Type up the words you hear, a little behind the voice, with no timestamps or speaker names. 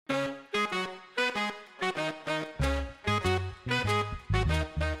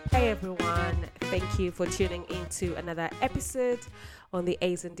Thank you for tuning into another episode on the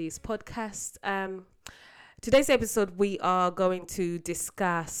A's and D's podcast. Today's episode, we are going to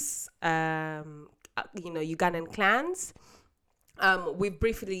discuss, Ugandan clans. We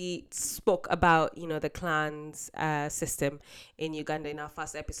briefly spoke about, the clans system in Uganda in our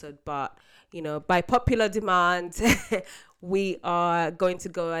first episode, but, by popular demand, we are going to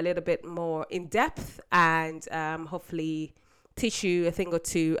go a little bit more in depth and hopefully teach you a thing or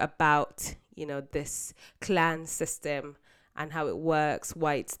two about, this clan system and how it works,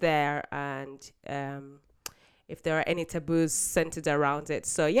 why it's there, and if there are any taboos centered around it.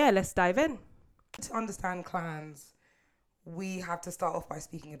 So, let's dive in. To understand clans, we have to start off by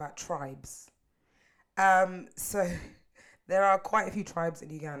speaking about tribes. So there are quite a few tribes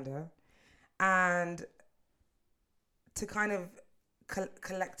in Uganda, and to kind of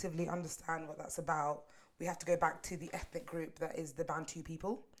collectively understand what that's about, we have to go back to the ethnic group that is the Bantu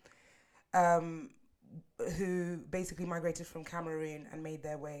people, who basically migrated from Cameroon and made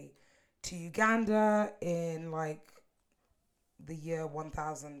their way to Uganda in the year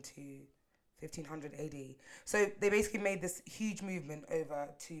 1000 to 1500 AD. So they basically made this huge movement over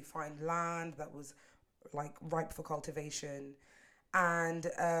to find land that was ripe for cultivation, and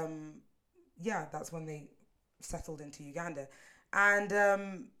that's when they settled into Uganda.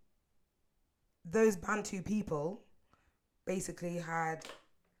 And those Bantu people basically had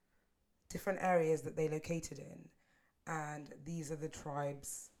different areas that they located in, and these are the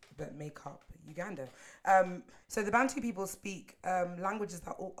tribes that make up Uganda. So the Bantu people speak languages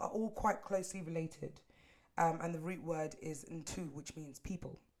that are all quite closely related, and the root word is Ntu, which means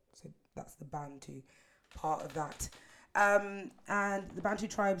people. So that's the Bantu part of that. And the Bantu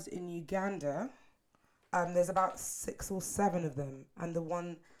tribes in Uganda, there's about 6 or 7 of them, and the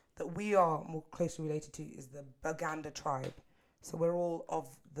one that we are more closely related to is the Baganda tribe. So we're all of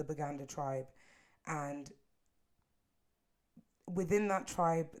the Baganda tribe, and within that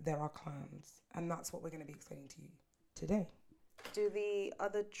tribe there are clans, and that's what we're going to be explaining to you today. Do the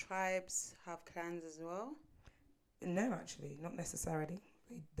other tribes have clans as well? No, actually, not necessarily.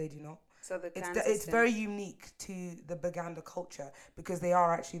 They do not. So the clan it's very unique to the Baganda culture because they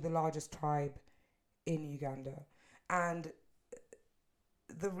are actually the largest tribe in Uganda, and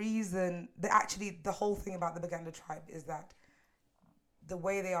the reason the whole thing about the Baganda tribe is that the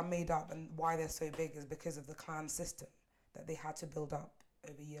way they are made up and why they're so big is because of the clan system that they had to build up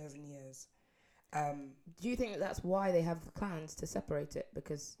over years and years. Do you think that's why they have clans, to separate it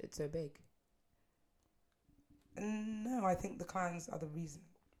because it's so big? No, I think the clans are the reason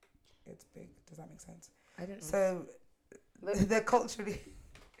it's big. Does that make sense? I don't know. So they're culturally...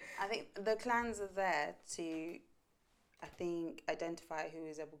 I think the clans are there to, identify who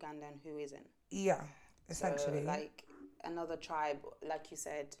is a Buganda and who isn't. Yeah, essentially. So, another tribe, like you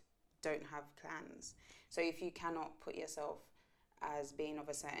said, don't have clans. So if you cannot put yourself as being of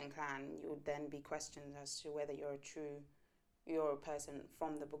a certain clan, you would then be questioned as to whether you're a person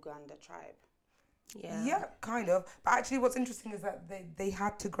from the Buganda tribe. Yeah, kind of. But actually what's interesting is that they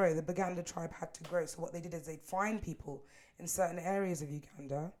had to grow. The Baganda tribe had to grow. So what they did is they'd find people in certain areas of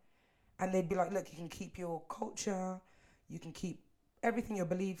Uganda, and they'd be like, look, you can keep your culture, you can keep everything, your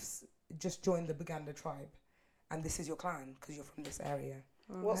beliefs, just join the Baganda tribe. And this is your clan because you're from this area.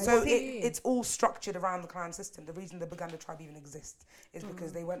 So it's all structured around the clan system. The reason the Baganda tribe even exists is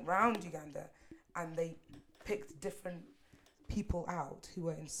because they went round Uganda and they picked different people out who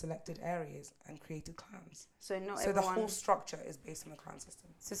were in selected areas and created clans. So the whole structure is based on the clan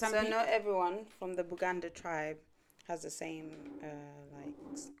system. So not everyone from the Buganda tribe has the same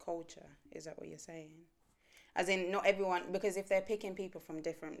culture. Is that what you're saying? As in, not everyone, because if they're picking people from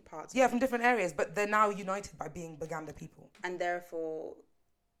different parts... Yeah, from different areas, but they're now united by being Baganda people. And therefore,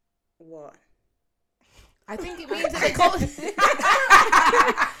 what? I think it means that they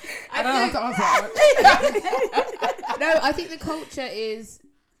I don't know how to answer that. No, I think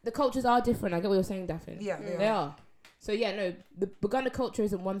the cultures are different. I get what you're saying, Daphne. Yeah, they are. So the Baganda culture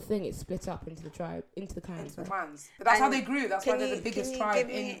isn't one thing. It's split up into the tribe, into the clans. Into the clans. But that's how they grew. That's why they're the biggest tribe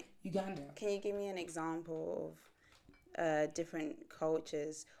in Uganda. Can you give me an example of different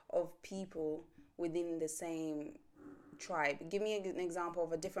cultures of people within the same tribe? Give me an example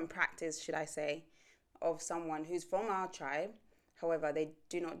of a different practice, should I say, of someone who's from our tribe. However, they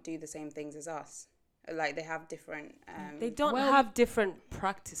do not do the same things as us. They have different... they don't have different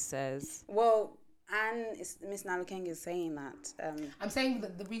practices. Well... And Miss Nalukeng is saying that. I'm saying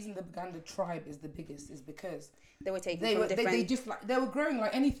that the reason the Baganda tribe is the biggest is because they were taking they were growing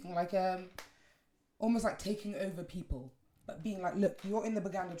like anything, almost like taking over people, but being like, look, you're in the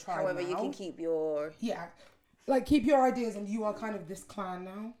Baganda tribe. However, now. You can keep your keep your ideas, and you are kind of this clan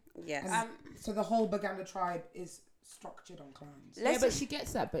now. Yes. And so the whole Baganda tribe is structured on clans. Yeah, but she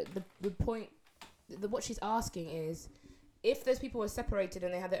gets that. But the point, what she's asking is, if those people were separated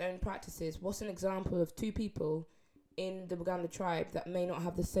and they had their own practices, what's an example of two people in the Baganda tribe that may not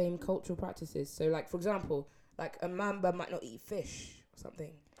have the same cultural practices? So, like, for example, like a Mamba might not eat fish or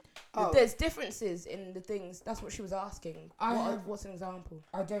something. Oh. There's differences in the things. That's what she was asking. What's an example?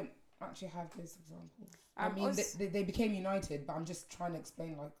 I don't actually have this example. I mean, Also- they became united, but I'm just trying to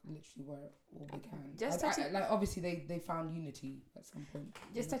explain, like, literally where it all began. Just touching- like, obviously, they found unity at some point.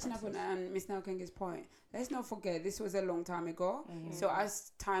 Just in the touching up on process. Miss Naukenge's point, let's not forget this was a long time ago. So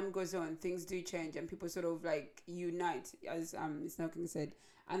as time goes on, things do change, and people sort of like unite, as Miss Naukenge said,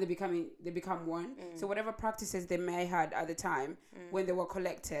 and they become one. So whatever practices they may had at the time when they were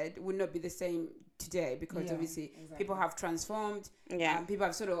collected would not be the same today, because Yeah, obviously exactly. people have transformed. Yeah. People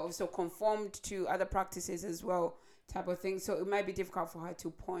have sort of also conformed to other practices as well, type of thing. So it might be difficult for her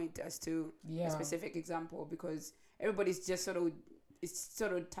to point as to Yeah. a specific example, because everybody's just it's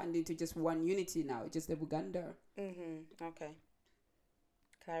sort of turned into just one unity now, just the Buganda. Okay.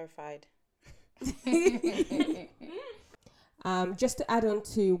 Clarified. Just to add on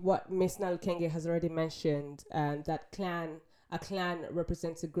to what Miss Nalukenge has already mentioned, that a clan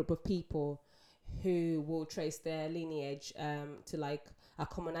represents a group of people who will trace their lineage to like a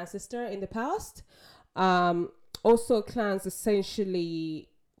common ancestor in the past. Also, clans essentially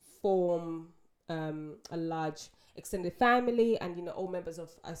form a large extended family, and all members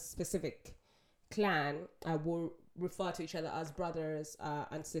of a specific clan will refer to each other as brothers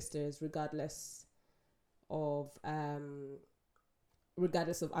and sisters, regardless of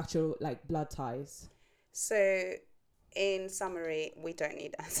actual like blood ties. So, in summary, we don't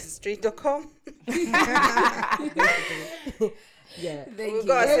need Ancestry.com. Yeah, We've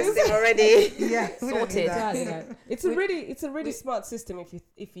got a system already. Yeah, we don't need sorted. that. It's a really smart system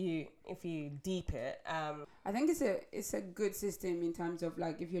if you deep it. I think it's a good system in terms of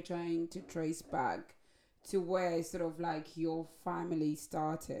like if you're trying to trace back to where sort of like your family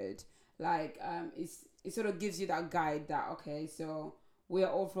started. Like it sort of gives you that guide that okay, so we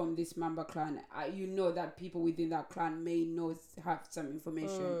are all from this Mamba clan. You know that people within that clan may have some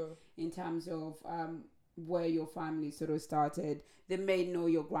information in terms of where your family sort of started. They may know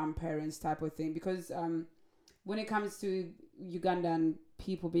your grandparents type of thing, because when it comes to Ugandan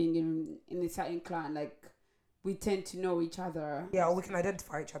people being in a certain clan, like we tend to know each other. Yeah, or we can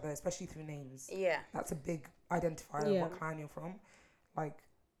identify each other, especially through names. Yeah. That's a big identifier Yeah. of what clan you're from. Like,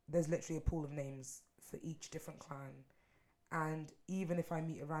 there's literally a pool of names for each different clan. And even if I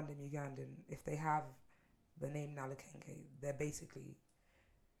meet a random Ugandan, if they have the name Nalukenge, they're basically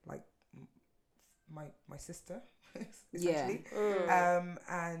like my sister, essentially.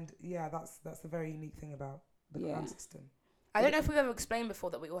 And yeah, that's a very unique thing about the clan system. I don't know if we've ever explained before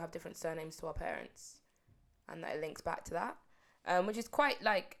that we all have different surnames to our parents, and that it links back to that, which is quite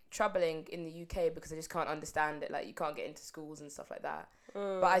like troubling in the UK because I just can't understand it. Like you can't get into schools and stuff like that.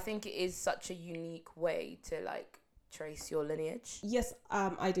 But I think it is such a unique way to like trace your lineage. Yes,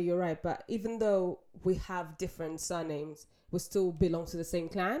 Ida, you're right. But even though we have different surnames, we still belong to the same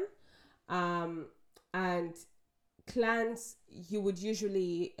clan. And clans, you would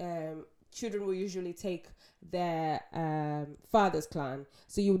usually, children will usually take their father's clan.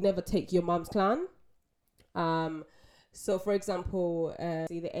 So you would never take your mom's clan. So for example,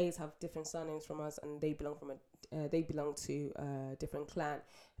 the A's have different surnames from us, and they belong to a different clan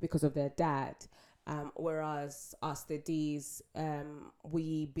because of their dad. Whereas us, the D's,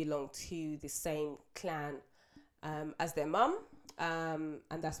 we belong to the same clan as their mum, and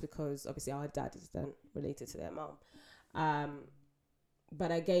that's because obviously our dad is then related to their mum.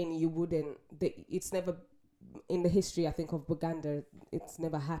 But again, it's never in the history, I think, of Buganda, it's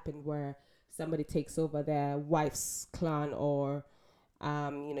never happened where somebody takes over their wife's clan or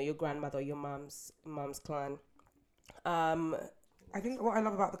your grandmother or your mom's clan. I think what I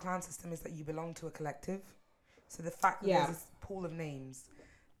love about the clan system is that you belong to a collective. So the fact that Yeah. there's this pool of names,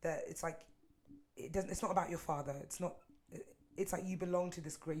 that it's like it's not about your father. It's like you belong to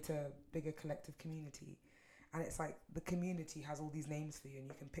this bigger collective community, and it's like the community has all these names for you, and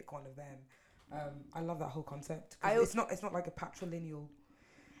you can pick one of them. I love that whole concept. 'Cause it's not like a patrilineal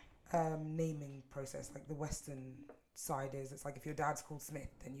naming process like the Western side is. It's like if your dad's called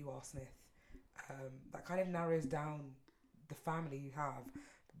Smith, then you are Smith. That kind of narrows down the family you have,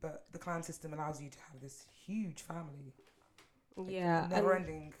 but the clan system allows you to have this huge family. Yeah, Never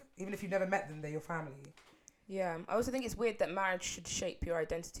ending. Even if you've never met them, they're your family. Yeah, I also think it's weird that marriage should shape your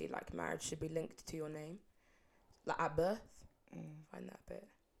identity. Like marriage should be linked to your name, like at birth. I find that a bit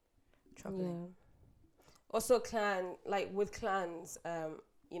troubling. Yeah. Also, with clans,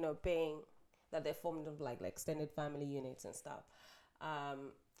 being that they're formed of like extended family units and stuff.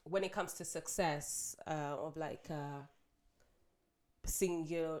 When it comes to success of like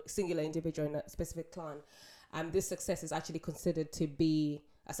singular individual in a specific clan, this success is actually considered to be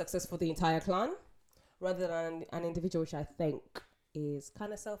a success for the entire clan rather than an individual, which I think is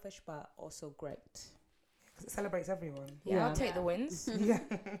kind of selfish but also great. 'Cause it celebrates everyone. Yeah, I'll take the wins. Yeah.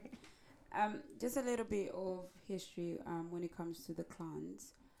 Just a little bit of history when it comes to the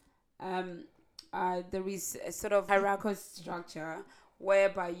clans. There is a sort of hierarchical structure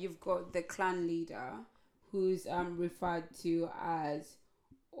whereby you've got the clan leader, who's referred to as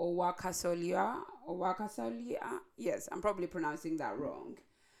Owakasolia. Yes, I'm probably pronouncing that wrong.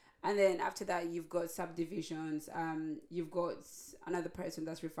 And then after that, you've got subdivisions. You've got another person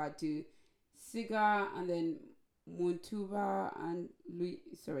that's referred to Siga, and then Muntuba and Louis.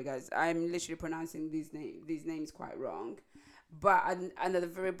 Sorry, guys, I'm literally pronouncing these names quite wrong. But at the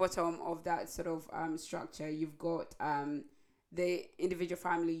very bottom of that sort of structure, you've got the individual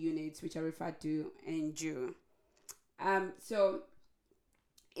family units, which are referred to in Jew. So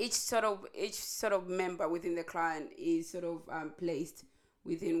each sort of member within the clan is sort of placed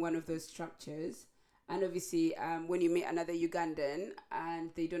within one of those structures. And obviously, when you meet another Ugandan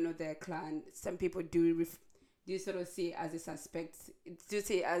and they don't know their clan, some people do sort of see it as a suspect. Do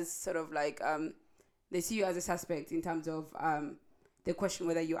see it as sort of like they see you as a suspect in terms of the question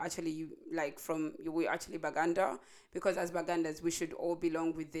whether we're actually Baganda, because as Bagandas we should all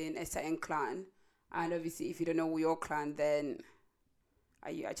belong within a certain clan. And obviously, if you don't know your clan, then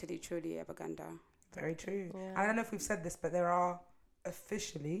are you actually truly a Baganda? Very true. Yeah. I don't know if we've said this, but there are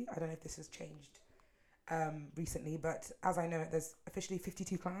officially, I don't know if this has changed recently, but as I know it, there's officially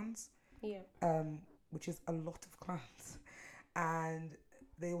 52 clans. Yeah. Which is a lot of clans. And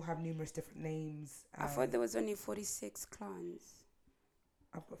they all have numerous different names. I thought there was only 46 clans.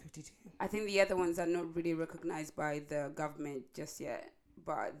 I've got 52. I think the other ones are not really recognized by the government just yet,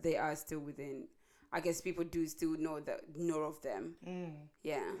 but they are still within. I guess people do still know of them.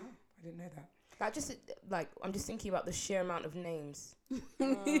 Yeah. Oh, I didn't know that. That just I'm just thinking about the sheer amount of names.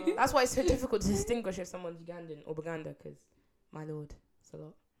 That's why it's so difficult to distinguish if someone's Ugandan or Baganda, because my lord, it's a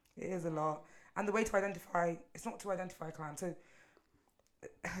lot. It is a lot. And the way to identify, it's not to identify a clan. So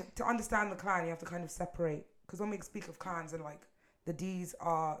to understand the clan, you have to kind of separate. Because when we speak of clans, and like the D's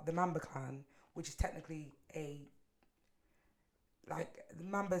are the Mamba clan, which is technically the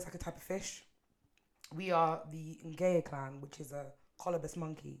Mamba is like a type of fish. We are the Ngea clan, which is a colobus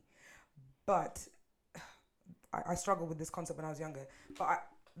monkey. But I struggled with this concept when I was younger. But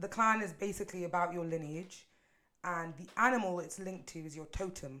the clan is basically about your lineage, and the animal it's linked to is your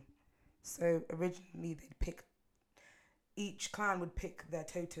totem. So originally each clan would pick their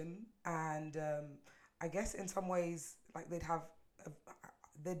totem, and I guess in some ways like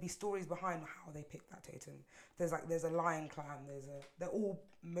there'd be stories behind how they picked that totem. There's a lion clan. They're all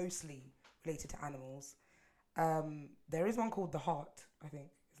mostly related to animals. There is one called the Heart, I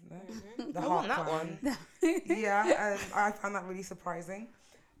think, isn't there? Mm-hmm. The I Heart want that clan. one. Yeah, and I found that really surprising.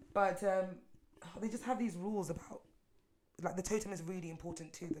 But they just have these rules about, like, the totem is really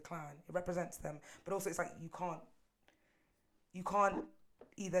important to the clan. It represents them, but also it's like you can't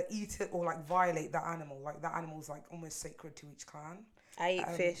either eat it or like violate that animal. Like that animal's like almost sacred to each clan. I eat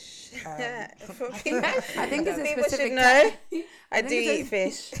fish. I think it's a People specific should know. type. I do eat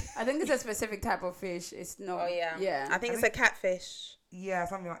fish. I think it's a specific type of fish. It's not. Oh yeah. Yeah. I think it's a catfish. Yeah,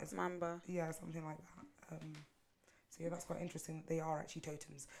 something like it's Mamba. Yeah, something like that. So yeah, that's quite interesting that they are actually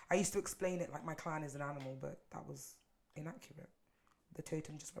totems. I used to explain it like my clan is an animal, but that was inaccurate. The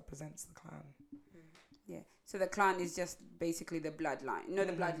totem just represents the clan. Yeah. So the clan is just basically the bloodline. Not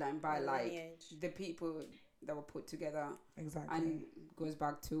the bloodline, but like Lineage. the people that were put together, Exactly. and goes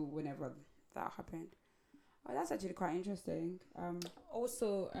back to whenever that happened. Oh, that's actually quite interesting.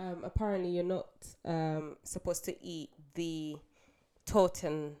 Also, apparently you're not supposed to eat the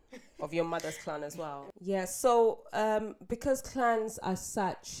totem of your mother's clan as well. Yeah, so because clans are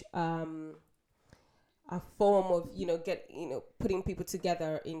such a form of putting people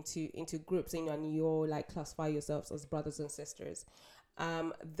together into groups, and you like classify yourselves as brothers and sisters.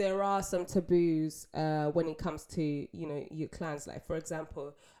 There are some taboos when it comes to your clans. Like, for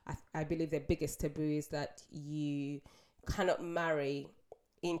example, I believe the biggest taboo is that you cannot marry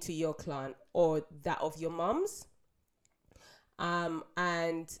into your clan or that of your mom's.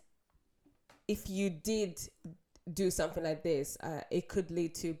 And if you did do something like this, it could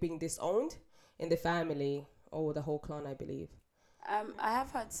lead to being disowned in the family or the whole clan, I believe. I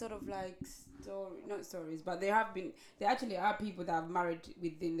have had sort of like not stories, but there actually are people that have married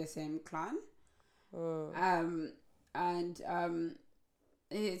within the same clan.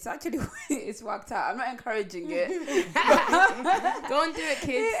 It's actually it's worked out. I'm not encouraging it. Go and do it,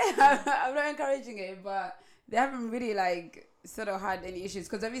 kids. I'm not encouraging it, but they haven't really like sort of had any issues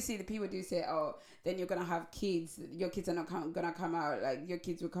because obviously the people do say, oh, then you're gonna have kids. Your kids are not gonna come out like your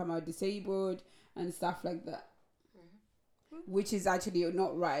kids will come out disabled and stuff like that, which is actually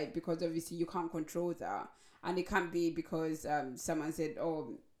not right because obviously you can't control that, and it can't be because someone said,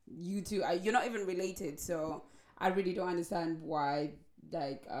 oh, you two you're not even related. So I really don't understand why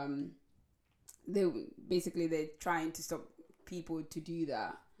like they're trying to stop people to do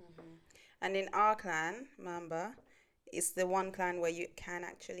that. And in our clan, Mamba, it's the one clan where you can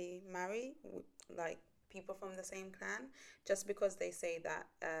actually marry like people from the same clan, just because they say that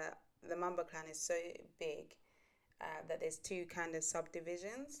the Mamba clan is so big that there's two kind of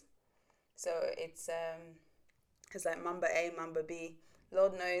subdivisions. So it's like Mamba A, Mamba B.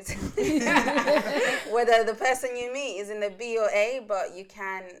 Lord knows whether the person you meet is in the B or A, but you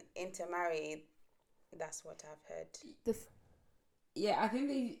can intermarry. That's what I've heard. Yeah,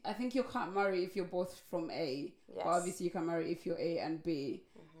 I think you can't marry if you're both from A. Yes. But obviously you can marry if you're A and B.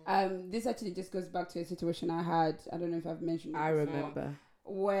 This actually just goes back to a situation I had. I don't know if I've mentioned it I before, remember.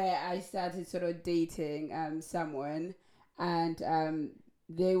 where I started sort of dating someone, and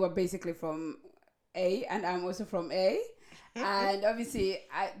they were basically from A, and I'm also from A. And obviously,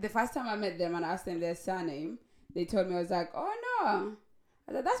 the first time I met them and asked them their surname, they told me, I was like, oh no.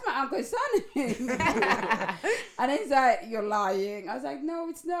 I said, that's my uncle's surname. And then he's like, you're lying. I was like, no,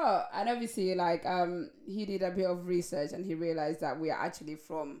 it's not. And obviously, like, he did a bit of research and he realized that we are actually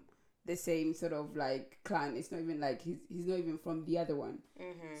from the same sort of like clan. It's not even like he's not even from the other one.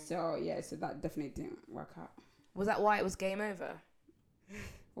 So yeah, so that definitely didn't work out. Was that why it was game over?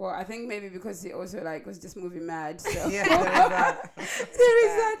 Well, I think maybe because he also like was just moving mad. So Yeah, there is that. there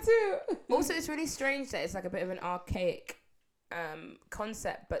is that too. Also, it's really strange that it's like a bit of an archaic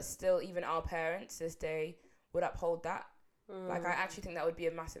concept, but still, even our parents this day would uphold that. Like, I actually think that would be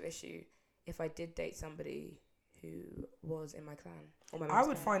a massive issue if I did date somebody who was in my clan. Or my I mum's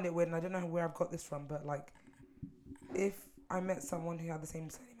would clan. find it weird, and I don't know where I've got this from, but like, if I met someone who had the same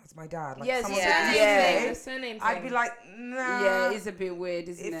surname as my dad, like Yes, someone yeah. with Yeah. the The same surname I'd thing. be like, nah. Yeah, it's a bit weird,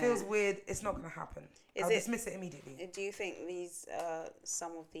 isn't it? It feels weird. It's not gonna happen. Is I'll it- dismiss it immediately. Do you think these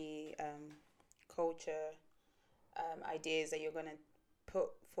some of the culture ideas that you're going to put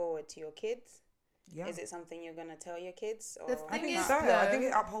forward to your kids? Yeah, Is it something you're going to tell your kids? Or The I thing think is, so. I though, think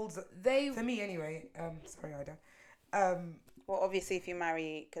it upholds they for me anyway. Sorry, Ida. well, obviously, if you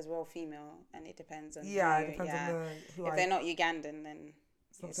marry, because we're all female, and it depends on Yeah, who, it depends on the who if I. they're not Ugandan, then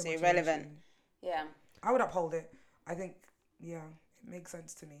it's not it's so much an irrelevant. issue. Yeah. I would uphold it. I think, yeah, it makes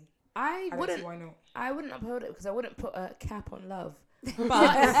sense to me. I I don't see wouldn't why not. I wouldn't uphold it because I wouldn't put a cap on love. All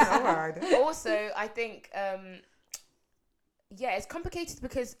But right. also, I think yeah, it's complicated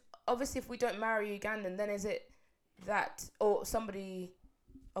because obviously if we don't marry Ugandan, then is it that, or somebody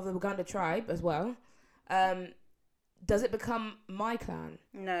of the Uganda tribe as well, does it become my clan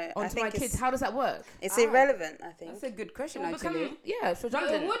No, I onto think my kids? How does that work? it's Ah, irrelevant, I think. That's a good question, It will actually. become, yeah, it's No, it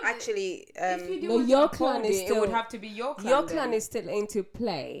redundant. would- Actually, if you do No, want to your uphold clan is it, it would still- have to be your clan. Your then. clan is still into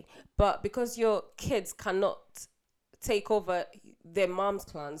play, but because your kids cannot take over their mom's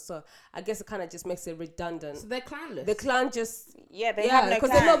clan, so I guess it kind of just makes it redundant. So they're clanless. The clan just yeah, they Yeah, have no 'cause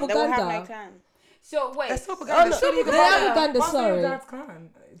clan. they're not They will have no Uganda. clan. So wait, They're still oh Buganda. no, Surely they Buganda. are Uganda. Once they're Sorry, Dad's clan,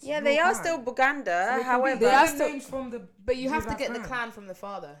 it's Yeah, your they are clan. still Buganda. So However, They are different still- names from the. but you have to your get the dad's clan from the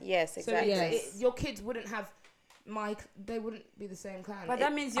father. yes, So exactly. Yes. your kids wouldn't have they wouldn't be the same clan. but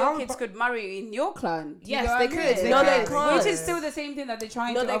that means I your would kids bu- could marry in your clan. Do you Yes, know they what I could. mean? They No, they could. can't. Which is still the same thing that they're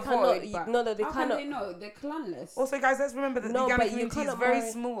trying no, to they avoid. cannot. but No, no, they how can cannot. they know? They're clanless. Also, guys, let's remember that No, the Uganda but you community is cannot very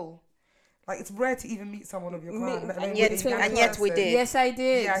marry- small. Like, it's rare to even meet someone of your Me- clan. let alone And with yet, a Ugandan and yet we person. did. Yes, I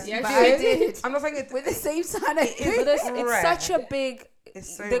did. Yes, Yes, but I did. I'm not saying it. With the same surname. It But is it's rare. such a big.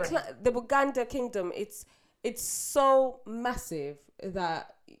 It's so the rare. the Buganda kingdom. It's so massive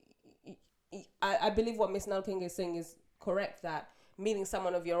that I believe what Miss Nalking is saying is correct. That meeting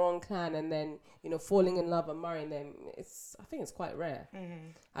someone of your own clan and then falling in love and marrying them. I think it's quite rare.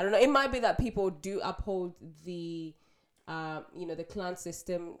 I don't know. It might be that people do uphold the the clan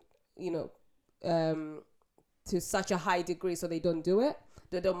system. To such a high degree, so they don't do it.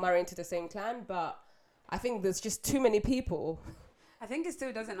 They don't marry into the same clan. But I think there's just too many people. I think it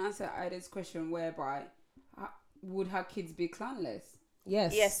still doesn't answer Ida's question whereby would her kids be clanless?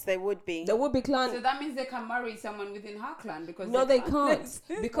 Yes. Yes, they would be. There would be clan. So that means they can marry someone within her clan because No, they're they can't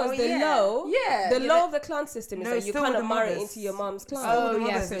clanless. because Oh, the yeah. law. Yeah, The yeah, law of the clan system is No, that it's you still with cannot the marry mothers. into your mom's clan Oh, yeah,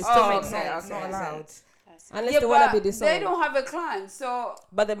 mothers. so it still makes no, sense. it's not Okay. allowed. unless Yeah, they want to but be they disowned. don't have a clan, so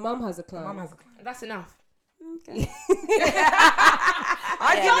But the mom has a clan. Mom has a clan. That's enough. Okay.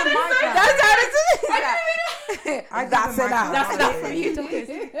 I give him my clan. That's how it is. I give That's him my enough. clan. That's enough Honestly. from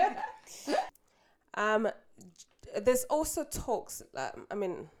you. There's also talks.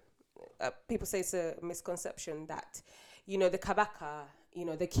 People say it's a misconception that, the Kabaka,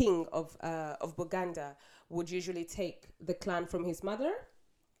 the king of Buganda, would usually take the clan from his mother.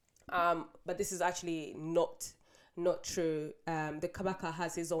 But this is actually not true. The Kabaka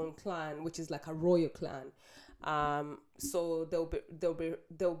has his own clan, which is like a royal clan. So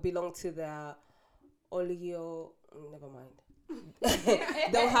they'll belong to the Olio. Never mind.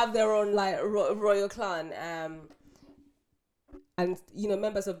 They'll have their own like royal clan. And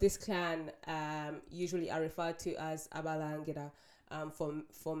members of this clan usually are referred to as Abalangira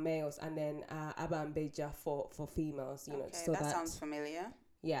for males, and then Abambeja for females. Okay, so that sounds familiar.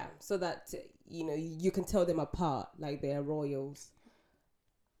 Yeah, so that you can tell them apart, like they're royals.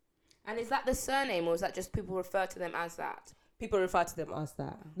 And is that the surname, or is that just people refer to them as that? People refer to them as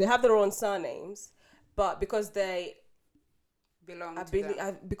that. They have their own surnames, but because they Belong are to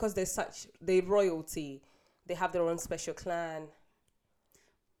them. because they're royalty, they have their own special clan.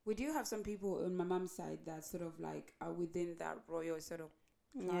 We do have some people on my mum's side that sort of like are within that royal sort of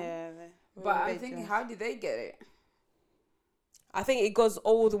clan. Yeah. But I'm thinking, how did they get it? I think it goes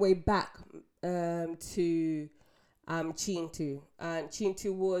all the way back to Chintu. And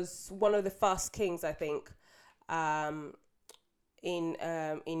Chintu was one of the first kings, I think, in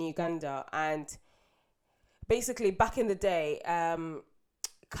Uganda. And basically, back in the day,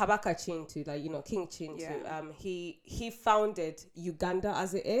 Kabaka Chintu, King Chintu, he founded Uganda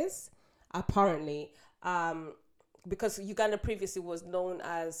as it is, apparently, because Uganda previously was known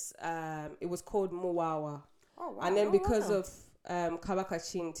as, it was called Muwawa. Oh, wow. And then because of Kabaka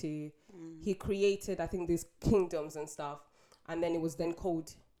Chintu, he created, I think, these kingdoms and stuff. And then it was then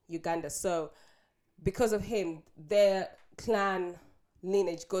called Uganda. So because of him, their clan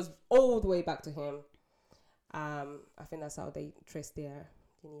lineage goes all the way back to him. I think that's how they trace their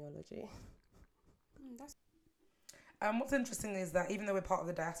genealogy. What's interesting is that even though we're part of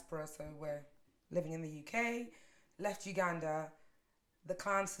the diaspora, so we're living in the UK, left Uganda, the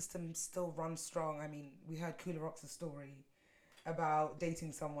clan system still runs strong. I mean, we heard Kula Rox's story about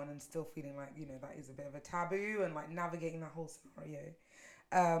dating someone and still feeling like, that is a bit of a taboo, and like navigating that whole scenario.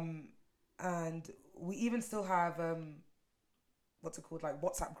 And we even still have, what's it called, like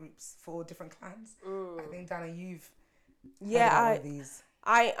WhatsApp groups for different clans. I think, Dana, you've heard about one of these.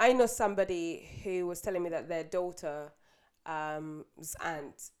 I know somebody who was telling me that their daughter's aunt,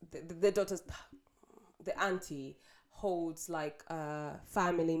 the auntie, holds like a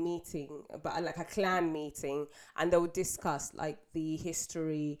family meeting, but like a clan meeting, and they would discuss like the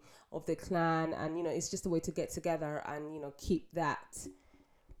history of the clan, and it's just a way to get together and keep that,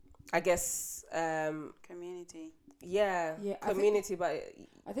 I guess, Community. community. But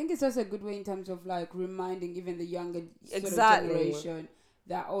I think it's also a good way in terms of like reminding even the younger sort of generation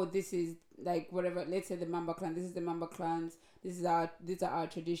that, this is like whatever, let's say the Mamba clan, this is the Mamba clans, these are our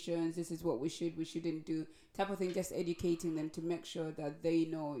traditions, this is what we shouldn't do, type of thing, just educating them to make sure that they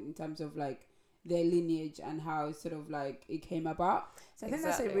know in terms of like their lineage and how sort of like it came about. So I think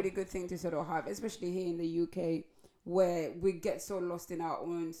that's a really good thing to sort of have, especially here in the UK, where we get so lost in our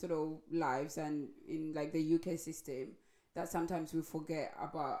own sort of lives and in like the UK system that sometimes we forget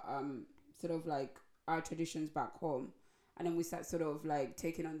about sort of like our traditions back home, and then we start sort of like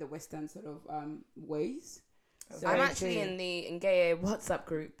taking on the Western sort of ways. So I'm actually in the Ngeye WhatsApp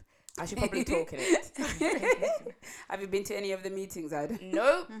group. I should probably talk in it. Have you been to any of the meetings, Ida?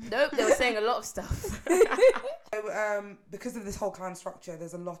 Nope. They were saying a lot of stuff. So, because of this whole clan structure,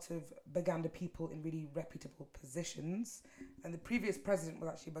 there's a lot of Baganda people in really reputable positions. And the previous president was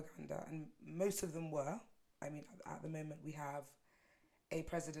actually Baganda, and most of them were. I mean, at the moment, we have a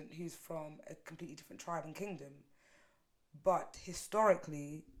president who's from a completely different tribe and kingdom. But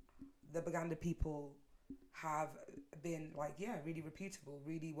historically, the Baganda people have been really reputable,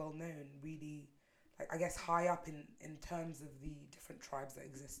 really well known, really I guess high up in terms of the different tribes that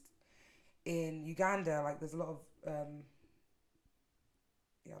exist in Uganda. Like there's a lot of I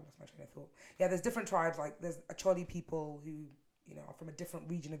lost my train of thought. There's different tribes, like there's Acholi people who are from a different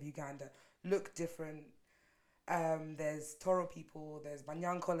region of Uganda, look different. There's Toro people, there's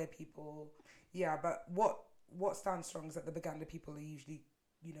Banyankole people. But what stands strong is that the Baganda people are usually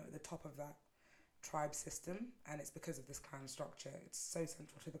at the top of that tribe system, and it's because of this clan structure. It's so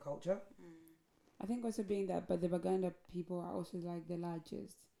central to the culture. I think also being that, but the Baganda people are also like the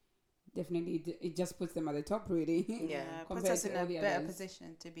largest. Definitely, it just puts them at the top, really. Puts us in a better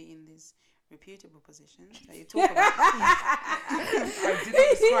position to be in these reputable positions that you talk about. I did not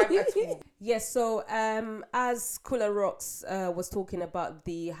describe at all. Yes, so as Kula Rocks was talking about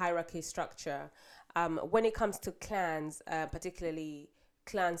the hierarchy structure, when it comes to clans, particularly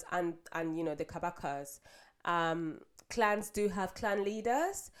clans and the Kabakas, clans do have clan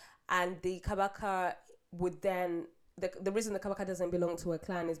leaders, and the Kabaka would then, the reason the Kabaka doesn't belong to a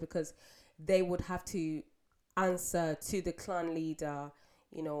clan is because they would have to answer to the clan leader,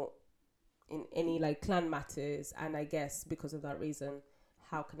 in any like clan matters. And I guess because of that reason,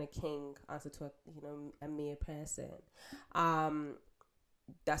 how can a king answer to a mere person?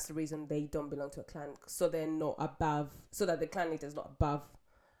 That's the reason they don't belong to a clan. So they're not above, so that the clan leader is not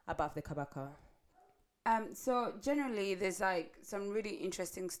above the Kabaka. So generally, there's like some really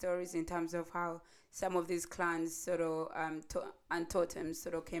interesting stories in terms of how some of these clans sort of and totems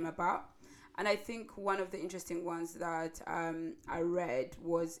sort of came about. And I think one of the interesting ones that I read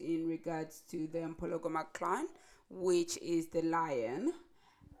was in regards to the Mpologoma clan, which is the lion.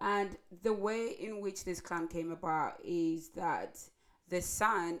 And the way in which this clan came about is that the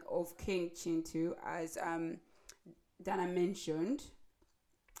son of King Chintu, as Dana mentioned,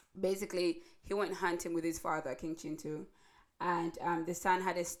 basically he went hunting with his father, King Chintu, and the son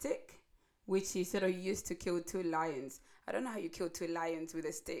had a stick which he sort of used to kill 2 lions. I don't know how you kill 2 lions with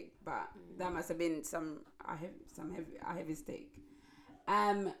a stick, but that must have been a heavy stick.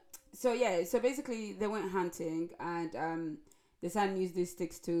 So basically they went hunting, and the son used these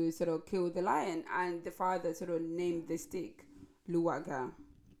sticks to sort of kill the lion, and the father sort of named the stick Luwaga.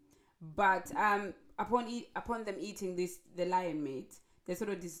 But upon them eating the lion meat, they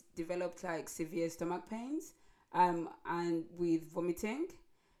sort of developed like severe stomach pains, and with vomiting.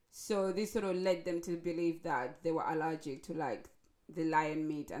 So this sort of led them to believe that they were allergic to like the lion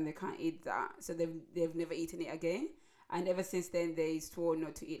meat, and they can't eat that. So they've never eaten it again. And ever since then, they swore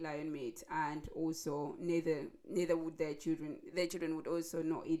not to eat lion meat, and also neither would their children. Their children would also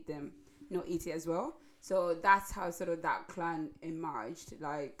not eat it as well. So that's how sort of that clan emerged,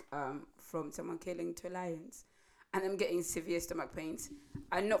 like from someone killing 2 lions, and them getting severe stomach pains,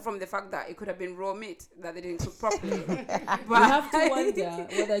 and not from the fact that it could have been raw meat that they didn't cook properly. But You have to wonder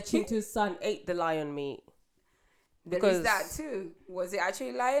whether Chintu's son ate the lion meat. There is that too. Was it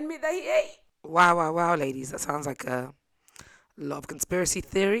actually lion meat that he ate? Wow, ladies. That sounds like a lot of conspiracy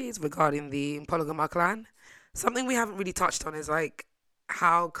theories regarding the Mpologoma clan. Something we haven't really touched on is like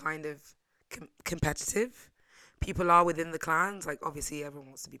how kind of competitive people are within the clans. Like obviously everyone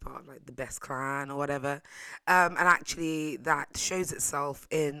wants to be part of like the best clan or whatever. And actually that shows itself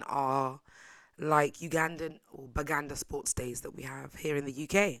in our like Ugandan or Baganda sports days that we have here in the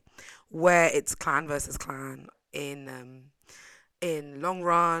UK, where it's clan versus clan in long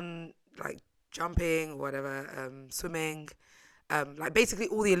run, like jumping or whatever, swimming, like basically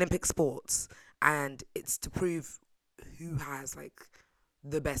all the Olympic sports, and it's to prove who has like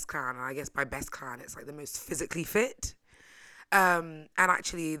the best clan. And I guess by best clan it's like the most physically fit. And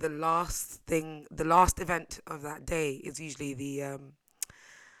actually the last event of that day is usually the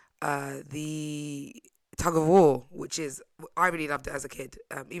tug of war, which is, I really loved it as a kid,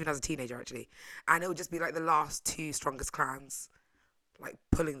 even as a teenager actually. And it would just be like the last 2 strongest clans like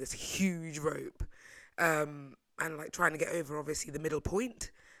pulling this huge rope, and like trying to get over obviously the middle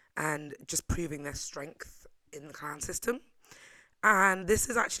point, and just proving their strength in the clan system. And this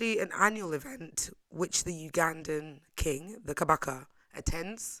is actually an annual event which the Ugandan king, the Kabaka,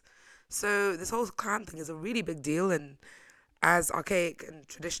 attends. So this whole clan thing is a really big deal, and as archaic and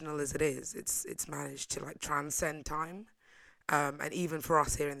traditional as it is, it's managed to like transcend time. And even for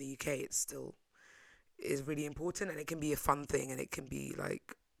us here in the UK, it still is really important, and it can be a fun thing, and it can be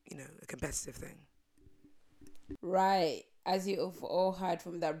like, a competitive thing. Right. As you've all heard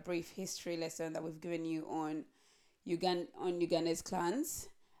from that brief history lesson that we've given you on Uganda's clans,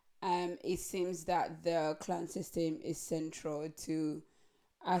 it seems that the clan system is central to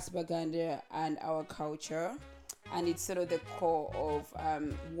us Baganda and our culture, and it's sort of the core of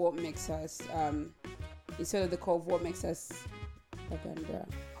what makes us Baganda.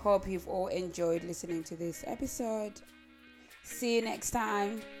 Hope you've all enjoyed listening to this episode. See you next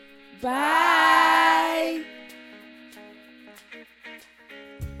time. Bye.